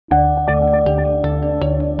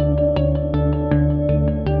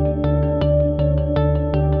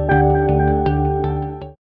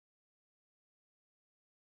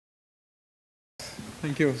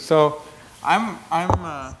Thank you. So I'm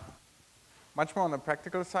much more on the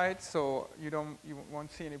practical side, so you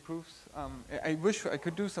won't see any proofs. I wish I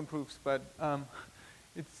could do some proofs, but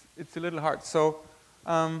it's a little hard. So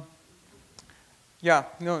yeah,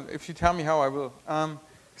 no, if you tell me how, I will.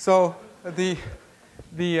 So so this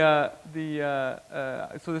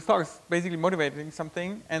talk is basically motivating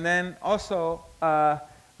something, and then also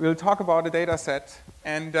we'll talk about a data set,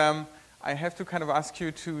 and I have to kind of ask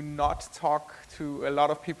you to not talk to a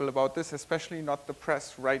lot of people about this, especially not the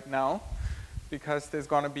press right now, because there's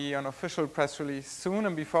going to be an official press release soon,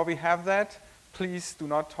 and before we have that, please do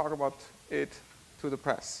not talk about it to the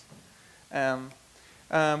press.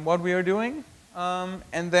 What we are doing,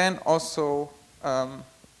 and then also, yeah,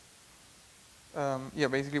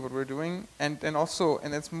 basically what we're doing, and then also,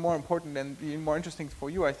 and it's more important and more interesting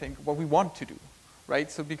for you, I think, what we want to do,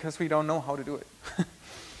 right? So because we don't know how to do it.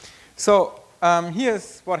 So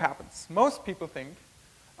here's what happens. Most people think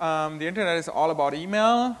the internet is all about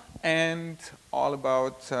email and all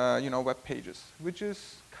about web pages, which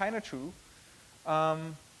is kind of true.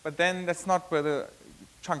 But then that's not where the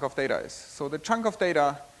chunk of data is. So the chunk of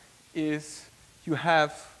data is you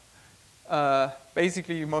have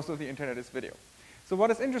basically most of the internet is video. So what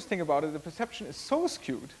is interesting about it, the perception is so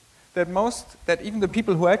skewed that even the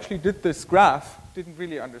people who actually did this graph didn't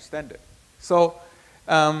really understand it. So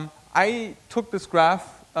I took this graph,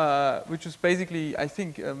 which is basically, I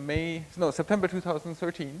think, September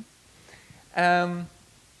 2013. And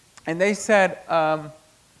they said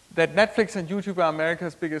that Netflix and YouTube are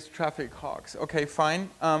America's biggest traffic hogs. Okay, fine.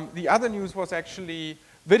 The other news was actually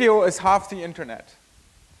video is half the internet.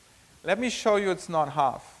 Let me show you it's not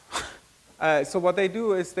half. So what they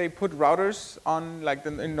do is they put routers on, like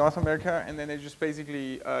in North America, and then they just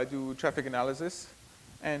basically do traffic analysis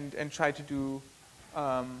and try to do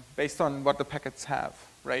based on what the packets have,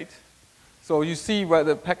 right? So you see where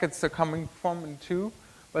the packets are coming from and to,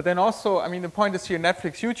 but then also, I mean, the point is here,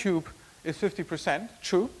 Netflix, YouTube is 50%,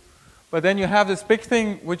 true. But then you have this big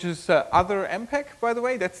thing, which is other MPEG, by the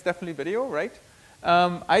way, that's definitely video, right?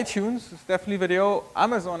 iTunes is definitely video.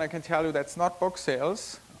 Amazon, I can tell you, that's not book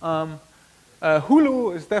sales.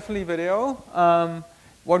 Hulu is definitely video.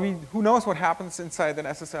 Who knows what happens inside an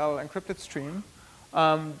SSL encrypted stream.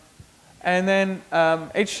 And then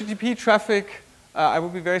HTTP traffic, I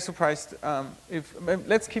would be very surprised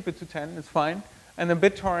let's keep it to 10, it's fine. And then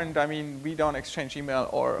BitTorrent, I mean, we don't exchange email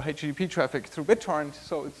or HTTP traffic through BitTorrent,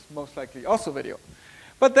 so it's most likely also video.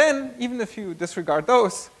 But then, even if you disregard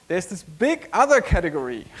those, there's this big other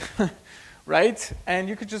category, right? And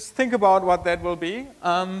you could just think about what that will be,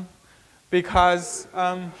 because,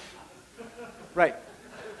 right.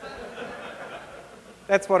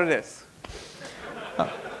 That's what it is.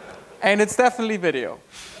 And it's definitely video.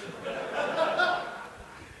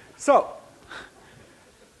 So,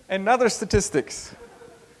 another statistics.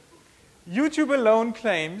 YouTube alone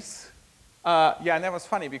claims, yeah, and that was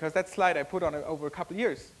funny because that slide I put on over a couple of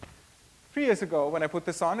years. 3 years ago, when I put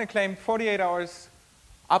this on, it claimed 48 hours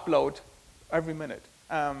upload every minute.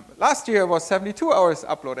 Last year was 72 hours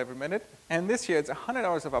upload every minute, and this year it's 100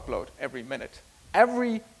 hours of upload every minute.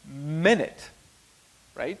 Every minute,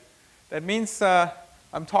 right? That means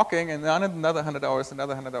I'm talking, and another 100 hours,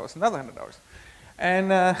 another 100 hours, another 100 hours.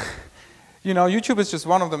 And YouTube is just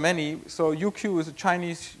one of the many. So UQ is a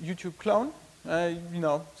Chinese YouTube clone.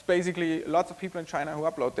 It's basically lots of people in China who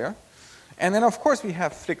upload there. And then, of course, we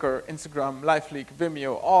have Flickr, Instagram, LiveLeak,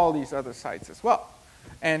 Vimeo, all these other sites as well.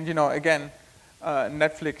 And, again,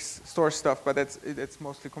 Netflix stores stuff, but it's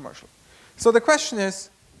mostly commercial. So the question is,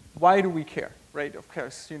 why do we care, right? Of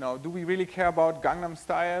course, do we really care about Gangnam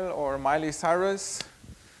Style or Miley Cyrus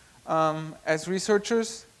as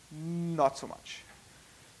researchers? Not so much.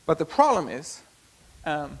 But the problem is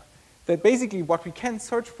that basically what we can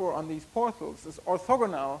search for on these portals is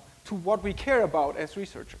orthogonal to what we care about as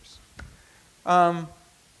researchers.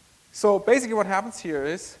 So basically what happens here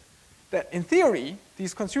is that in theory,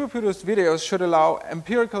 these consumer-produced videos should allow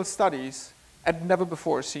empirical studies at never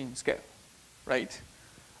before seen scale, right?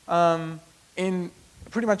 In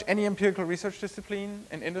pretty much any empirical research discipline,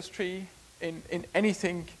 in industry, in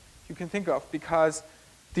anything you can think of, because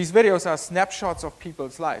these videos are snapshots of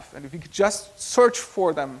people's life. And if we could just search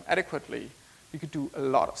for them adequately, we could do a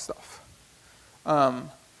lot of stuff.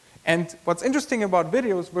 And what's interesting about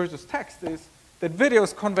videos versus text is that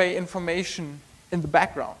videos convey information in the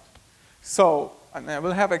background. So, and I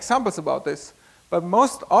will have examples about this, but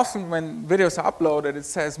most often when videos are uploaded, it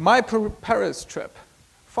says, my Paris trip.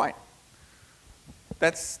 Fine.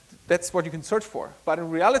 That's what you can search for. But in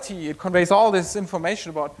reality, it conveys all this information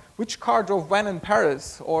about which car drove when in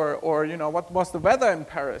Paris, or what was the weather in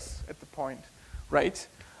Paris at the point, right?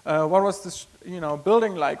 What was this,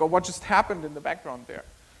 building like, or what just happened in the background there?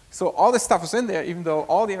 So all this stuff is in there, even though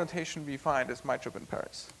all the annotation we find is my trip in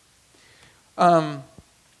Paris.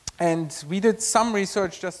 And we did some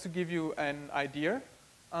research just to give you an idea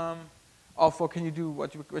of what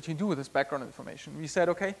you can do with this background information. We said,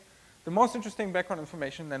 okay, the most interesting background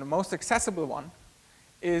information and the most accessible one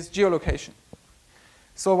is geolocation.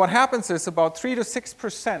 So what happens is about 3 to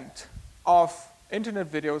 6% of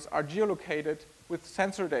internet videos are geolocated with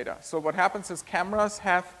sensor data. So what happens is cameras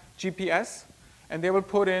have GPS, and they will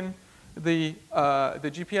put in the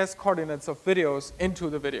GPS coordinates of videos into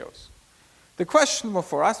the videos. The question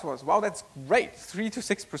for us was, wow, that's great. 3 to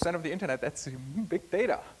 6% of the internet, that's big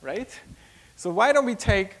data, right? So why don't we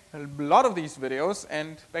take a lot of these videos,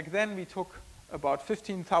 and back then we took about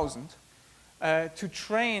 15,000 to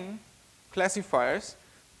train classifiers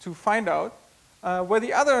to find out where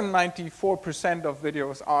the other 94% of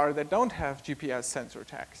videos are that don't have GPS sensor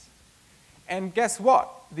tags. And guess what?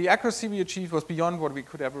 The accuracy we achieved was beyond what we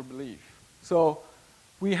could ever believe. So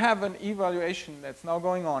we have an evaluation that's now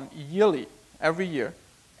going on yearly, every year.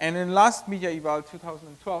 And in last Media Eval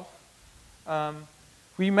 2012,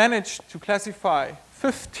 we managed to classify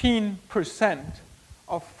 15%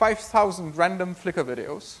 of 5,000 random Flickr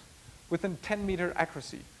videos within 10-meter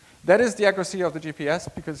accuracy. That is the accuracy of the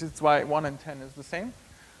GPS, because it's why 1 and 10 is the same.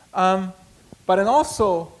 But then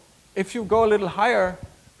also, if you go a little higher,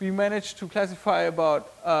 we managed to classify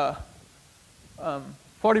about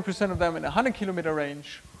 40% of them in a 100-kilometer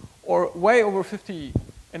range, or way over 50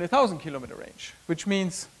 in a 1,000-kilometer range, which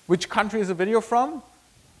means which country is a video from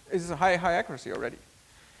is a high accuracy already.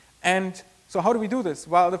 And so how do we do this?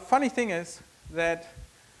 Well, the funny thing is that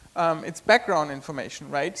it's background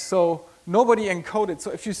information, right? So nobody encoded.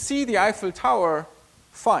 So if you see the Eiffel Tower,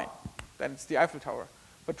 fine, then it's the Eiffel Tower.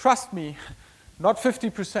 But trust me, not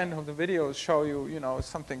 50% of the videos show you,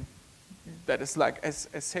 something that is like as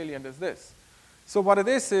salient as this. So what it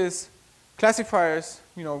is classifiers,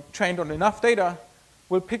 trained on enough data,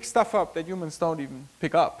 will pick stuff up that humans don't even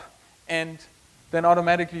pick up, and then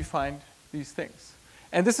automatically find these things.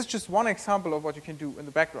 And this is just one example of what you can do in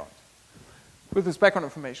the background with this background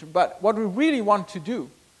information. But what we really want to do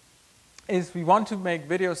is we want to make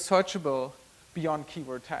videos searchable beyond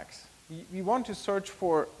keyword tags. We want to search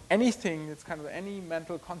for anything that's kind of any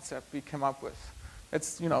mental concept we come up with.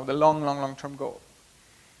 That's the long-term goal.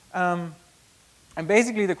 And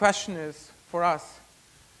basically the question is, for us,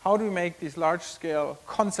 how do we make this large-scale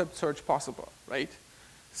concept search possible, right?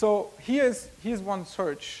 So here's one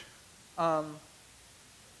search that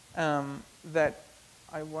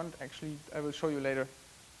I will show you later.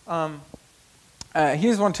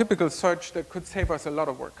 Here's one typical search that could save us a lot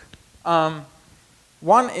of work.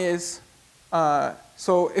 One is,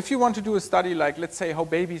 so if you want to do a study like, let's say, how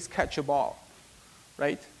babies catch a ball,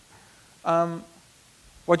 right?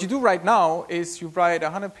 What you do right now is you write a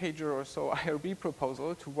 100-pager or so IRB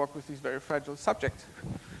proposal to work with these very fragile subjects.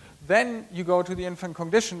 Then you go to the infant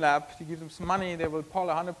cognition lab, you give them some money, they will poll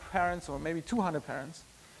 100 parents or maybe 200 parents.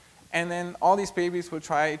 And then all these babies will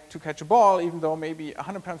try to catch a ball, even though maybe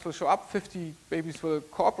 100 parents will show up, 50 babies will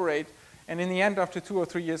cooperate. And in the end, after 2 or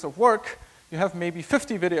 3 years of work, you have maybe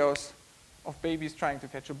 50 videos of babies trying to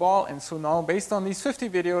catch a ball. And so now, based on these 50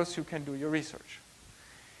 videos, you can do your research.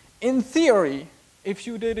 In theory, if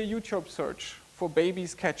you did a YouTube search for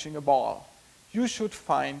babies catching a ball, you should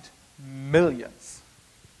find millions.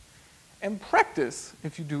 In practice,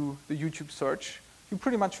 if you do the YouTube search, you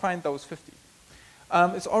pretty much find those 50.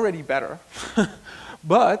 It's already better,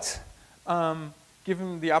 but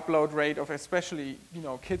given the upload rate of especially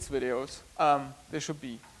kids videos, there should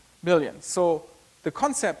be millions. So the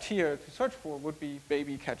concept here to search for would be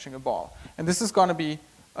baby catching a ball, and this is going to be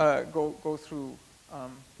go through.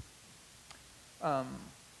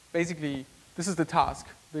 Basically, this is the task: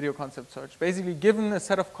 video concept search. Basically, given a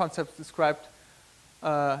set of concepts described.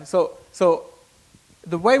 So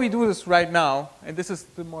the way we do this right now, and this is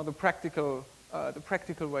the practical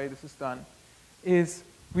way this is done, is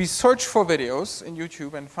we search for videos in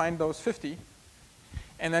YouTube and find those 50.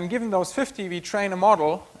 And then given those 50, we train a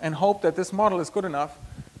model and hope that this model is good enough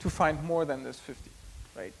to find more than this 50,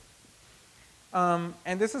 right?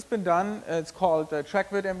 And this has been done, it's called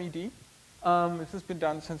TrackVid MED. This has been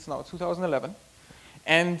done since now 2011.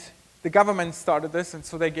 And the government started this, and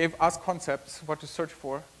so they gave us concepts what to search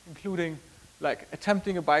for, including like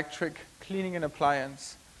attempting a bike trick, cleaning an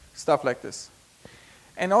appliance, stuff like this.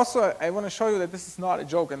 And also, I want to show you that this is not a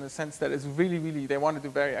joke in the sense that it's really, really, they want to do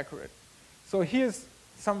very accurate. So here's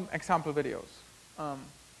some example videos.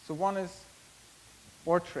 So one is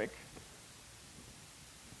board trick.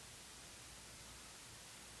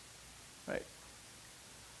 Right.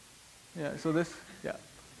 Yeah, so this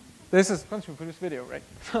is consumer produced video, right?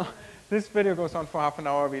 So this video goes on for half an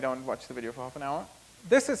hour. We don't watch the video for half an hour.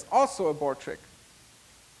 This is also a board trick.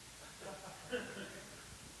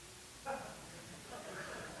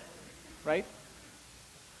 Right?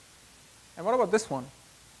 And what about this one?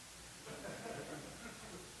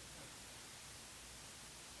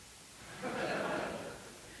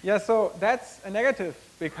 Yeah, so that's a negative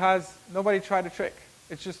because nobody tried a trick.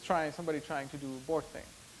 It's just somebody trying to do a board thing.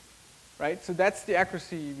 Right? So that's the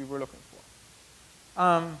accuracy we were looking for.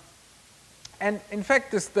 And in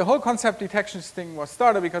fact, the whole concept detections thing was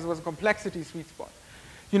started because it was a complexity sweet spot.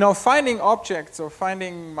 You know, finding objects or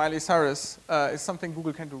finding Miley Cyrus is something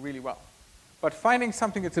Google can do really well. But finding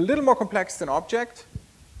something that's a little more complex than object,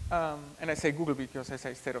 and I say Google because I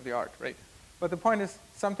say state of the art, right? But the point is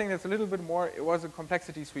something that's a little bit more, it was a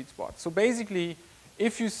complexity sweet spot. So basically,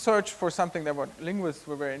 if you search for something that what linguists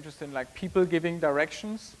were very interested in, like people giving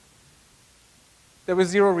directions, there were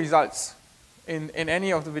 0 results in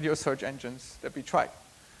any of the video search engines that we tried.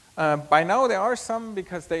 By now, there are some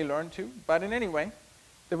because they learned to, but in any way,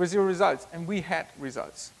 there were 0 results, and we had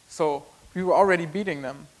results. So we were already beating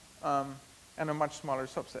them in a much smaller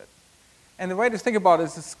subset. And the way to think about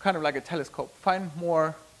it is kind of like a telescope. Find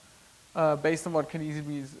more based on what can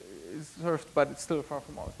easily be served, but it's still far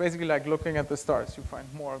from all. It's basically like looking at the stars. You find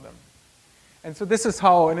more of them. And so this is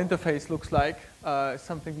how an interface looks like,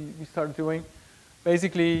 something we started doing.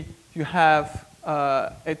 Basically, you have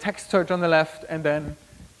a text search on the left, and then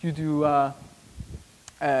you do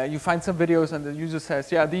you find some videos, and the user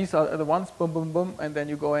says, yeah, these are the ones, boom, boom, boom, and then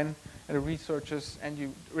you go in and it researches, and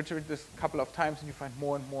you retrieve this a couple of times, and you find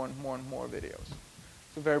more and more and more and more videos.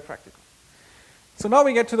 So very practical. So now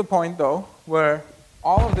we get to the point, though, where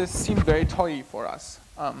all of this seemed very toy for us,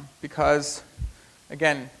 because,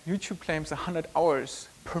 again, YouTube claims 100 hours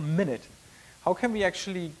per minute. How can we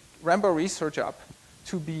actually ramp our research up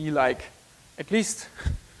to be like at least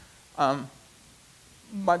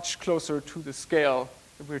much closer to the scale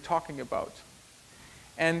that we're talking about?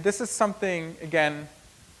 And this is something, again,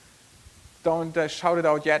 don't shout it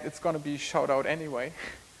out yet. It's going to be shout out anyway.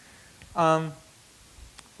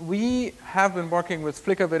 We have been working with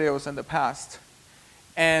Flickr videos in the past.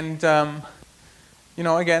 And, you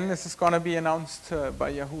know, again, this is going to be announced by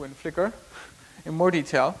Yahoo and Flickr in more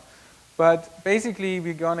detail. But basically,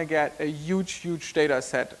 we're going to get a huge, huge data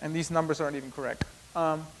set. And these numbers aren't even correct.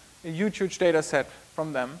 A huge, huge data set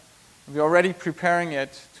from them. We're already preparing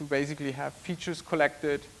it to basically have features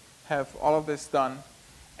collected, have all of this done.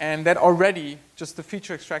 And that already, just the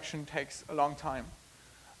feature extraction takes a long time.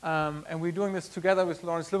 And we're doing this together with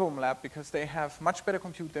Lawrence Livermore Lab because they have much better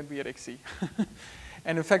compute than we at XC.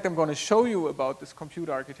 And in fact, I'm going to show you about this compute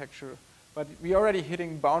architecture. But we're already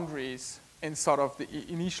hitting boundaries in sort of the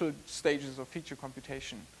initial stages of feature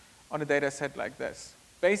computation on a data set like this.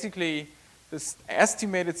 Basically, this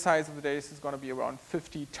estimated size of the data is going to be around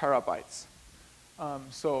 50 terabytes.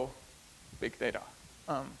 So big data.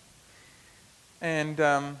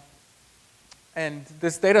 And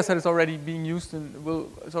this data set is already being used and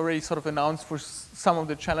it's already sort of announced for some of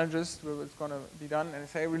the challenges where it's going to be done. And I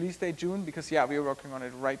say release date June because, yeah, we're working on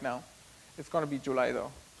it right now. It's going to be July,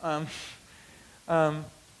 though.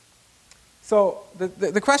 So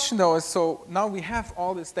the question, though, is so now we have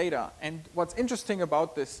all this data. And what's interesting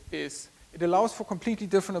about this is it allows for completely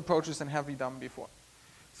different approaches than have we done before.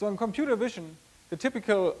 So in computer vision, the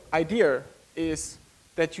typical idea is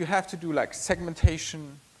that you have to do like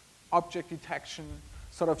segmentation, object detection,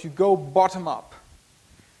 sort of you go bottom up.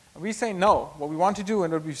 And we say no. What we want to do,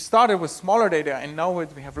 and what we've started with smaller data, and now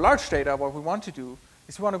we have large data, what we want to do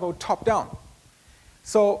is we want to go top down.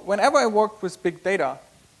 So whenever I work with big data,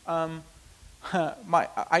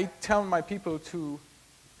 I tell my people to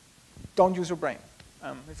don't use your brain.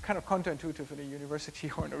 It's kind of counterintuitive in a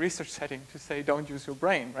university or in a research setting to say don't use your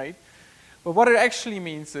brain, right? But what it actually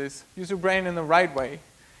means is use your brain in the right way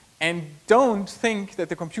and don't think that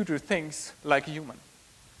the computer thinks like a human,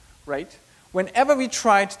 right? Whenever we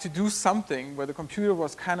tried to do something where the computer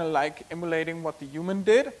was kind of like emulating what the human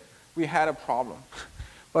did, we had a problem.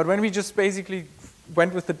 But when we just basically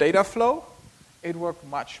went with the data flow, it worked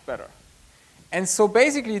much better. And so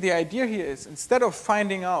basically the idea here is instead of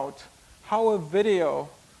finding out how a video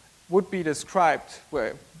would be described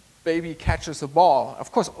where a baby catches a ball,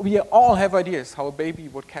 of course, we all have ideas how a baby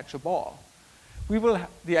would catch a ball.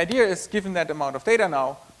 The idea is, given that amount of data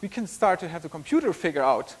now, we can start to have the computer figure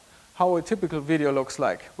out how a typical video looks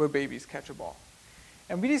like where babies catch a ball.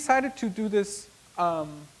 And we decided to do this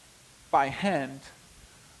by hand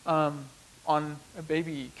on a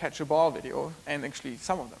baby catch a ball video, and actually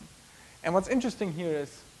some of them. And what's interesting here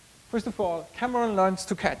is, first of all, Cameron learns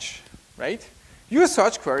to catch. right? Your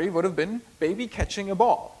search query would have been baby catching a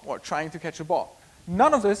ball or trying to catch a ball.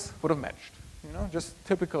 None of this would have matched, just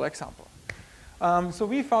typical example. So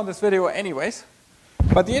we found this video anyways.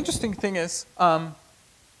 But the interesting thing is,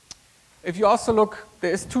 if you also look,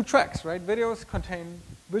 there's 2 tracks, right? Videos contain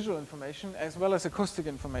visual information as well as acoustic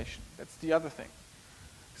information. That's the other thing.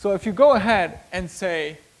 So if you go ahead and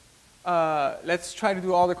say, let's try to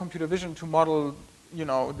do all the computer vision to model,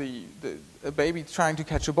 a baby trying to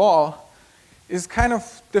catch a ball, is kind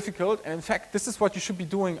of difficult. And in fact, this is what you should be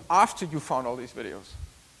doing after you found all these videos.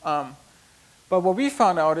 But what we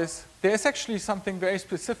found out is there's actually something very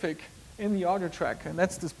specific in the audio track, and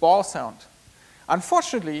that's this ball sound.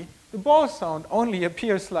 Unfortunately, the ball sound only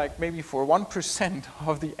appears like maybe for 1%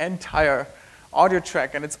 of the entire audio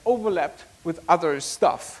track, and it's overlapped with other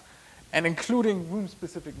stuff, and including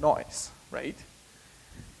room-specific noise, right?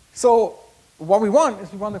 So what we want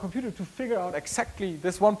is we want the computer to figure out exactly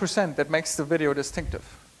this 1% that makes the video distinctive.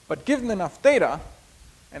 But given enough data,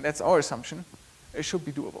 and that's our assumption, it should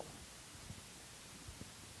be doable,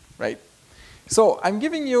 right? So I'm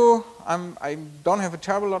giving you, I don't have a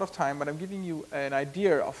terrible lot of time, but I'm giving you an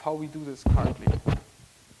idea of how we do this currently.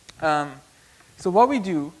 So what we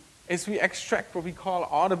do is we extract what we call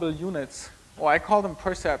audible units, or I call them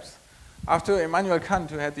percepts, after Immanuel Kant,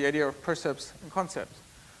 who had the idea of percepts and concepts.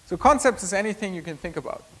 So concepts is anything you can think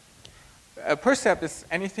about. A percept is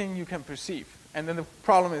anything you can perceive, and then the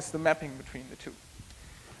problem is the mapping between the two.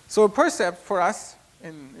 So a percept for us,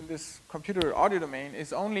 in this computer audio domain,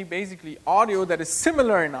 is only basically audio that is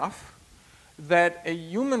similar enough that a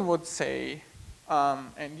human would say,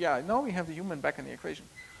 and yeah, now we have the human back in the equation,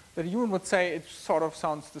 that a human would say it sort of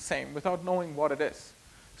sounds the same without knowing what it is.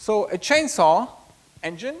 So a chainsaw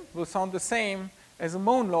engine will sound the same as a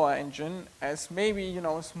mown lawnmower engine, as maybe,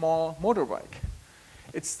 a small motorbike.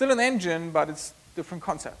 It's still an engine, but it's different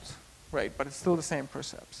concepts, right? But it's still the same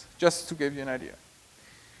percepts, just to give you an idea.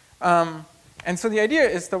 And so the idea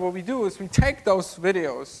is that what we do is we take those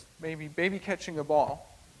videos, maybe baby catching a ball,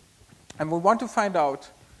 and we want to find out,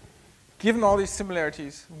 given all these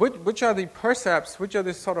similarities, which are the percepts, which are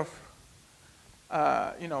the sort of,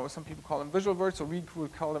 some people call them visual words, or we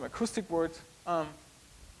would call them acoustic words.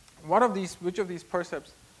 Which of these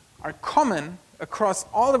percepts are common across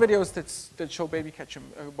all the videos that show baby catching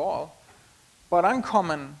a ball, but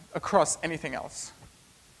uncommon across anything else,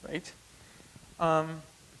 right?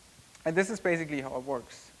 And this is basically how it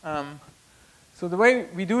works. So the way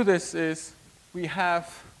we do this is we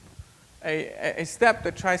have a step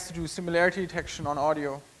that tries to do similarity detection on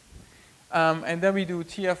audio. And then we do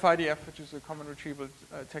TF-IDF, which is a common retrieval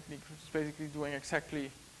technique, which is basically doing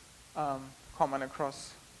exactly common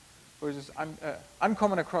across versus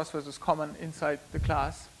uncommon across versus common inside the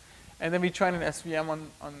class. And then we train an SVM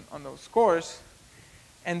on those scores.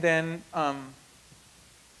 And then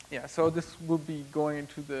so this will be going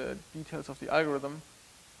into the details of the algorithm,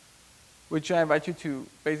 which I invite you to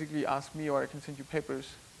basically ask me, or I can send you papers.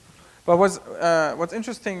 But what's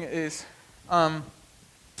interesting is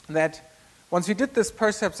that once we did this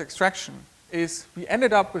percepts extraction, is we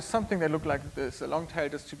ended up with something that looked like this, a long tail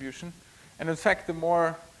distribution. And in fact,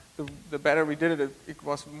 the better we did it, it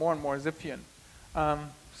was more and more Zipfian.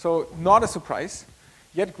 So not a surprise,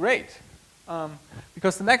 yet great.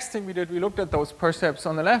 Because the next thing we did, we looked at those percepts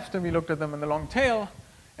on the left, and we looked at them in the long tail,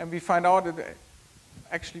 and we find out that it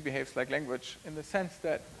actually behaves like language, in the sense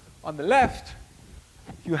that on the left,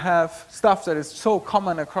 you have stuff that is so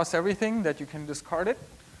common across everything that you can discard it.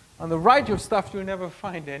 On the right, you have stuff you'll never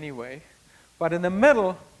find anyway. But in the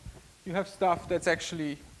middle, you have stuff that's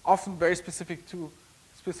actually often very specific to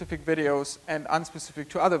specific videos and unspecific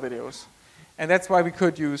to other videos. And that's why we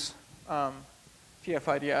could use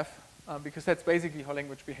TF-IDF. Because that's basically how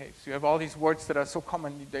language behaves. You have all these words that are so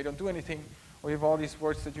common they don't do anything, or you have all these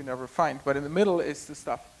words that you never find. But in the middle is the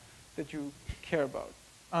stuff that you care about.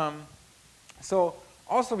 So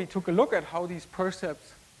also we took a look at how these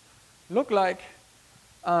percepts look like.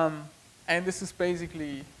 And this is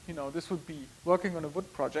basically, this would be working on a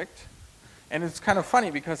wood project. And it's kind of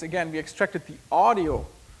funny because, again, we extracted the audio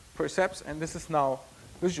percepts, and this is now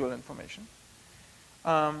visual information.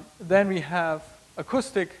 Then we have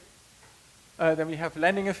acoustic. Then we have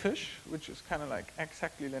landing a fish, which is kind of like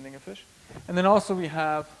exactly landing a fish. And then also we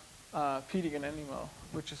have feeding an animal,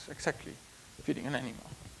 which is exactly feeding an animal.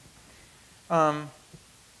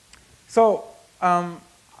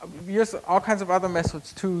 We use all kinds of other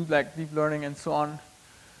methods too, like deep learning and so on.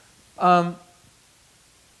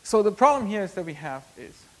 So the problem here is that we have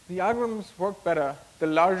is the algorithms work better the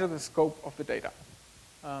larger the scope of the data.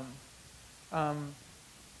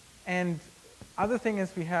 And Other thing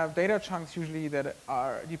is we have data chunks usually that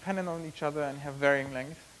are dependent on each other and have varying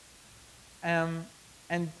length. And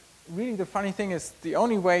really the funny thing is the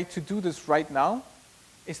only way to do this right now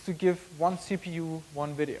is to give one CPU,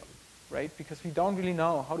 one video, right? Because we don't really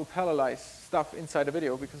know how to parallelize stuff inside a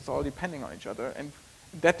video because it's all depending on each other, and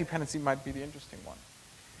that dependency might be the interesting one.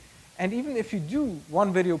 And even if you do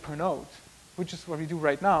one video per node, which is what we do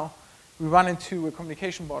right now, we run into a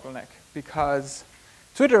communication bottleneck because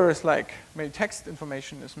Twitter is like, maybe text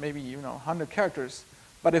information is maybe 100 characters,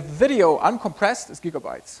 but if video uncompressed is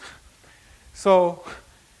gigabytes. So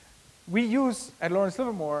we use at Lawrence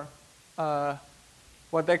Livermore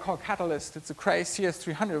what they call Catalyst. It's a Cray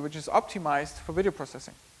CS300, which is optimized for video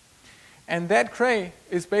processing. And that Cray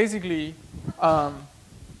is basically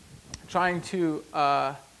trying to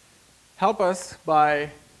help us by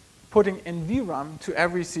putting NVRAM to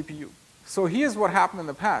every CPU. So here's what happened in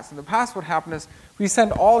the past. In the past, what happened is we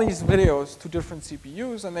send all these videos to different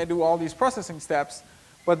CPUs, and they do all these processing steps.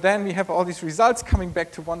 But then we have all these results coming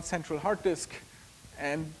back to one central hard disk,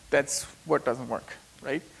 and that's what doesn't work,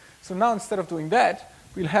 right? So now instead of doing that,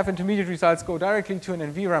 we'll have intermediate results go directly to an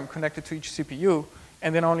NVRAM connected to each CPU,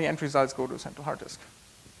 and then only end results go to a central hard disk.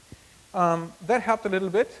 That helped a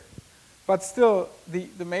little bit, but still,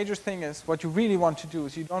 the major thing is what you really want to do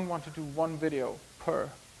is you don't want to do one video per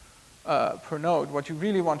node. What you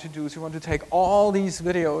really want to do is you want to take all these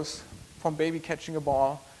videos from baby catching a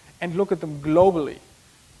ball and look at them globally.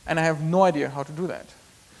 And I have no idea how to do that.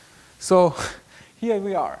 So here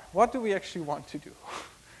we are. What do we actually want to do,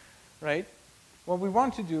 right? What we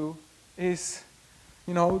want to do is,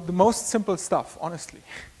 the most simple stuff, honestly,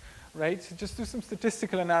 right? So just do some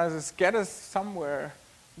statistical analysis, get us somewhere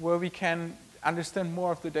where we can understand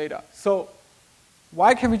more of the data. So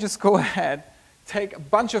why can't we just go ahead, take a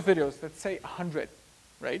bunch of videos, let's say 100,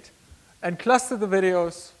 right? And cluster the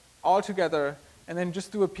videos all together, and then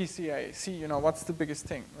just do a PCA, see, what's the biggest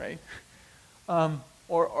thing, right?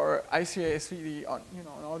 Or ICA, SVD on,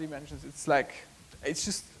 on all dimensions. It's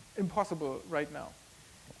just impossible right now.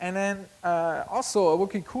 And then also, it would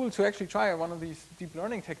be cool to actually try one of these deep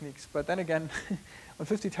learning techniques, but then again, on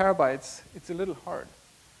 50 terabytes, it's a little hard.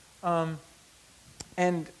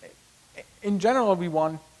 And in general, we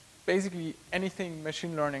want basically anything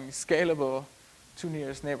machine learning scalable to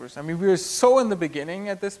nearest neighbors. I mean, we're so in the beginning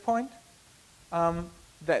at this point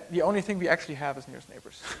that the only thing we actually have is nearest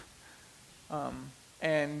neighbors.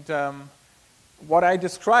 What I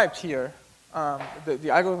described here, the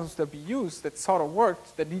algorithms that we use that sort of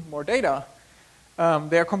worked, that need more data,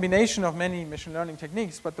 they're a combination of many machine learning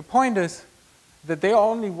techniques, but the point is that they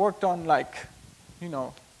only worked on tens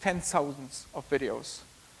of thousands of videos.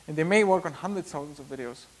 And they may work on hundreds of thousands of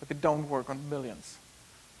videos, but they don't work on millions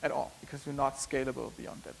at all because we're not scalable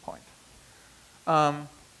beyond that point.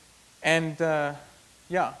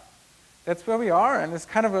 Yeah, that's where we are, and it's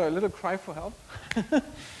kind of a little cry for help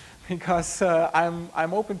because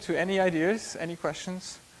I'm open to any ideas, any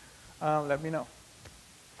questions. Let me know.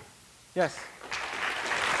 Yes?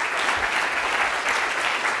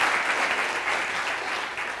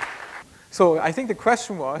 So I think the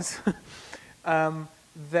question was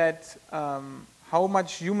that how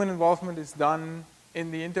much human involvement is done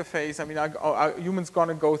in the interface. I mean, are humans going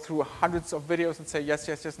to go through hundreds of videos and say yes,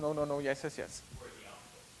 yes, yes, no, no, no, yes, yes, yes?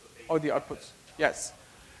 Or the outputs, yes.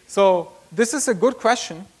 So this is a good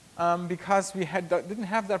question because we didn't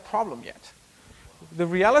have that problem yet. The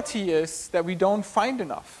reality is that we don't find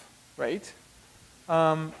enough, right?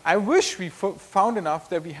 I wish we found enough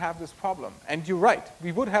that we have this problem. And you're right,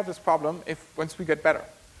 we would have this problem once we get better.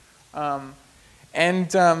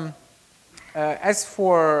 As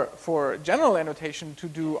for general annotation to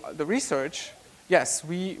do the research, yes,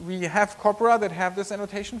 we have corpora that have this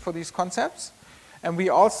annotation for these concepts. And we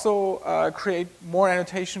also create more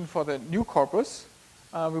annotation for the new corpus.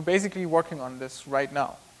 We're basically working on this right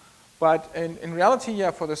now. But in reality,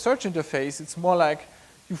 yeah, for the search interface, it's more like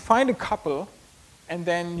you find a couple, and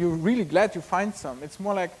then you're really glad you find some. It's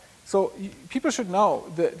more like, so people should know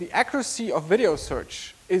the accuracy of video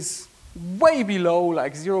search is way below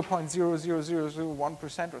like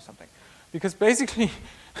 0.00001% or something. Because basically,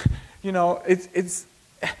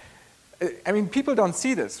 I mean, people don't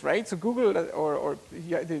see this, right? So Google or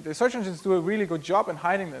the search engines do a really good job in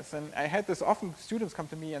hiding this. And I had this often students come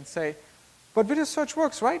to me and say, but video search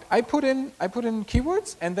works, right? I put in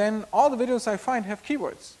keywords, and then all the videos I find have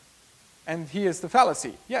keywords. And here's the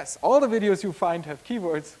fallacy. Yes, all the videos you find have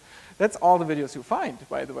keywords. That's all the videos you find,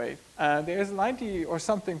 by the way. There's 90 or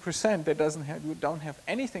something % that don't have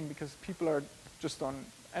anything because people are just on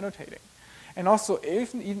annotating. And also,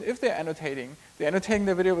 even if they're annotating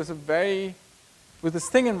the video with a very with this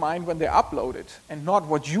thing in mind when they upload it and not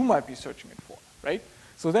what you might be searching it for, right?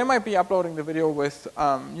 So they might be uploading the video with,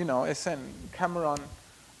 you know, SN Cameron,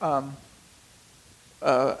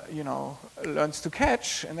 you know, learns to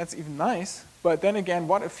catch, and that's even nice. But then again,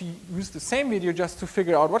 what if you use the same video just to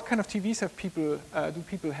figure out what kind of TVs have people, do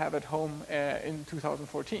people have at home in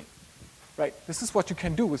 2014, right? This is what you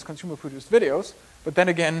can do with consumer-produced videos, but then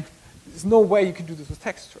again, there's no way you can do this with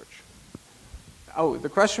text search. Oh, the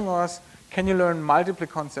question was, can you learn multiple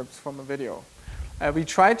concepts from a video? We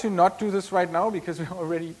try to not do this right now because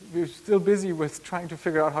we're still busy with trying to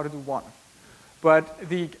figure out how to do one. But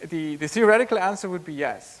the theoretical answer would be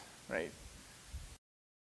yes, right?